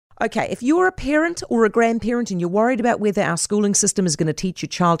Okay, if you're a parent or a grandparent and you're worried about whether our schooling system is going to teach your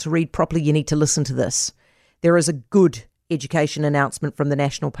child to read properly, you need to listen to this. There is a good education announcement from the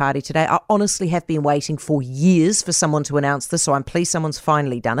National Party today. I honestly have been waiting for years for someone to announce this, so I'm pleased someone's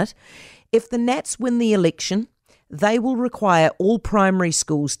finally done it. If the Nats win the election, they will require all primary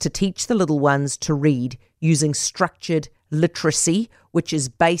schools to teach the little ones to read using structured literacy, which is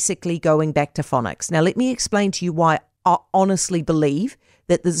basically going back to phonics. Now, let me explain to you why I honestly believe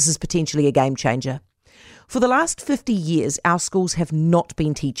that this is potentially a game changer. For the last 50 years, our schools have not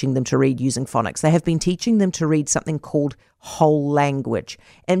been teaching them to read using phonics. They have been teaching them to read something called whole language.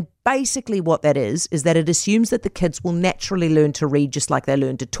 And basically what that is that it assumes that the kids will naturally learn to read just like they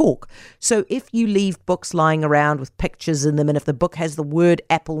learn to talk. So if you leave books lying around with pictures in them, and if the book has the word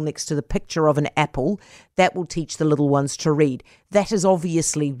apple next to the picture of an apple, that will teach the little ones to read. That is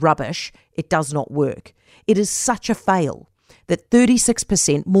obviously rubbish. It does not work. It is such a fail that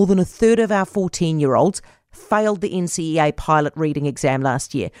 36%, more than a third of our 14-year-olds, failed the NCEA pilot reading exam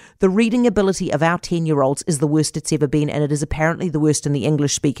last year. The reading ability of our 10-year-olds is the worst it's ever been, and it is apparently the worst in the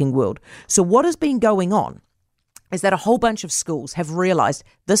English-speaking world. So what has been going on is that a whole bunch of schools have realised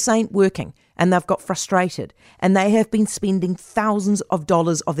this ain't working, and they've got frustrated, and they have been spending thousands of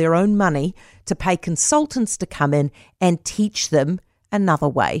dollars of their own money to pay consultants to come in and teach them another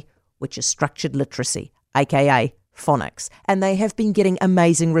way, which is structured literacy, aka phonics. And they have been getting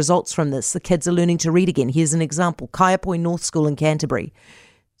amazing results from this. The kids are learning to read again. Here's an example. Kaiapoi North School in Canterbury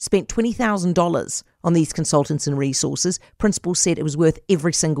spent $20,000 on these consultants and resources. Principal said it was worth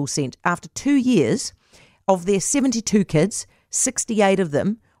every single cent. After 2 years, of their 72 kids, 68 of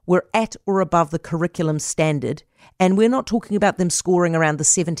them were at or above the curriculum standard. And we're not talking about them scoring around the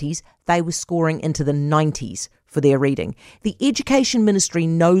 70s. They were scoring into the 90s for their reading. The Education Ministry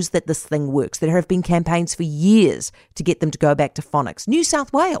knows that this thing works. There have been campaigns for years to get them to go back to phonics. New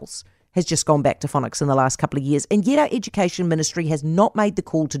South Wales has just gone back to phonics in the last couple of years, and yet our Education Ministry has not made the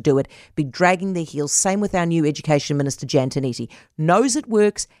call to do it, been dragging their heels. Same with our new Education Minister, Jan Tinetti. Knows it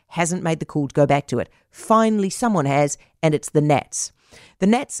works, hasn't made the call to go back to it. Finally, someone has, and it's the Nats. The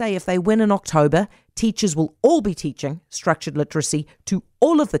Nats say if they win in October, teachers will all be teaching structured literacy to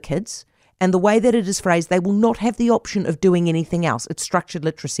all of the kids. And the way that it is phrased, they will not have the option of doing anything else. It's structured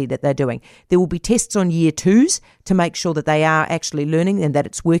literacy that they're doing. There will be tests on year twos to make sure that they are actually learning and that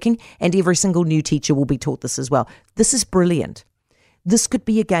it's working. And every single new teacher will be taught this as well. This is brilliant. This could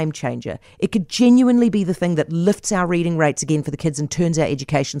be a game changer. It could genuinely be the thing that lifts our reading rates again for the kids and turns our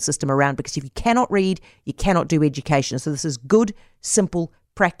education system around. Because if you cannot read, you cannot do education. So this is good, simple,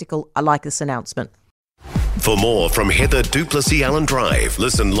 practical. I like this announcement. For more from Heather du Plessis-Allan Drive,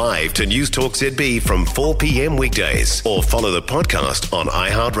 listen live to News Talk ZB from 4 p.m. weekdays or follow the podcast on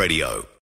iHeartRadio.